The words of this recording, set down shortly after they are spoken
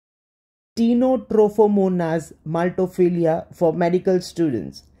Stenotrophomonas maltophilia for medical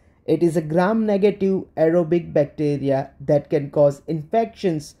students. It is a gram-negative aerobic bacteria that can cause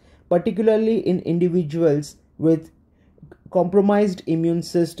infections, particularly in individuals with compromised immune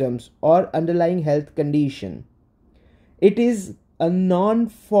systems or underlying health condition. It is a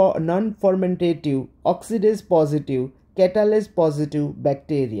non-fermentative, oxidase-positive, catalase-positive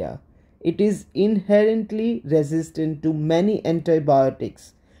bacteria. It is inherently resistant to many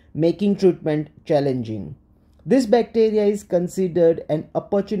antibiotics, making treatment challenging. This bacteria is considered an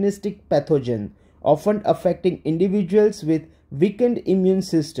opportunistic pathogen, often affecting individuals with weakened immune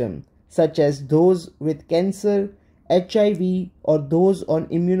system, such as those with cancer, HIV, or those on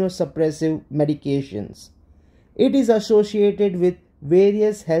immunosuppressive medications. It is associated with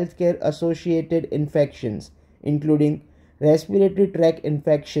various healthcare associated infections, including respiratory tract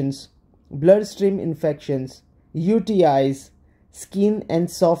infections, bloodstream infections, UTIs, skin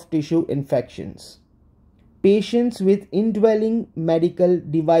and soft tissue infections. Patients with indwelling medical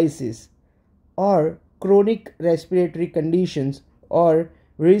devices or chronic respiratory conditions or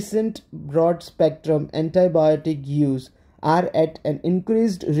recent broad spectrum antibiotic use are at an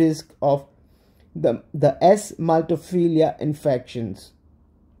increased risk of the S. maltophilia infections.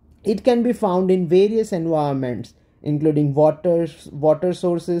 It can be found in various environments, including water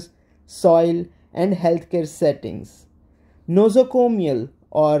sources, soil, and healthcare settings. Nosocomial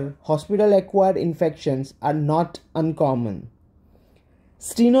or hospital-acquired infections are not uncommon.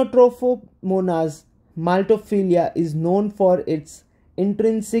 Stenotrophomonas maltophilia is known for its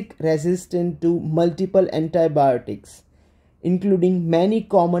intrinsic resistance to multiple antibiotics, including many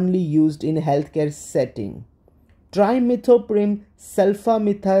commonly used in healthcare setting. Trimethoprim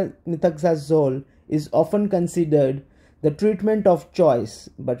sulfamethoxazole is often considered the treatment of choice,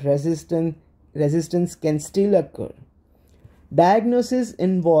 but resistance can still occur. Diagnosis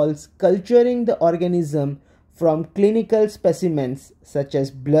involves culturing the organism from clinical specimens such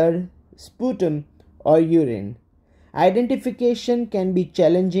as blood, sputum, or urine. Identification can be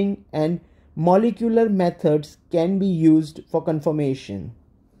challenging and molecular methods can be used for confirmation.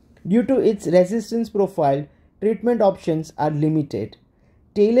 Due to its resistance profile, treatment options are limited.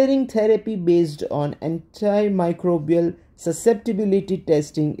 Tailoring therapy based on antimicrobial susceptibility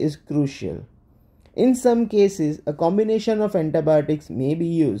testing is crucial. In some cases, a combination of antibiotics may be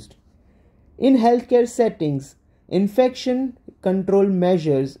used. In healthcare settings, infection control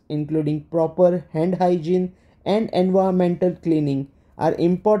measures, including proper hand hygiene and environmental cleaning, are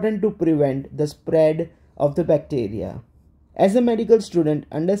important to prevent the spread of the bacteria. As a medical student,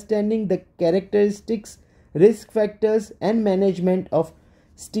 understanding the characteristics, risk factors, and management of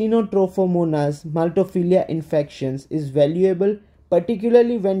Stenotrophomonas maltophilia infections is valuable,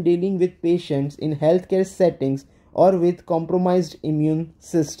 particularly when dealing with patients in healthcare settings or with compromised immune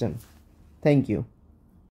system. Thank you.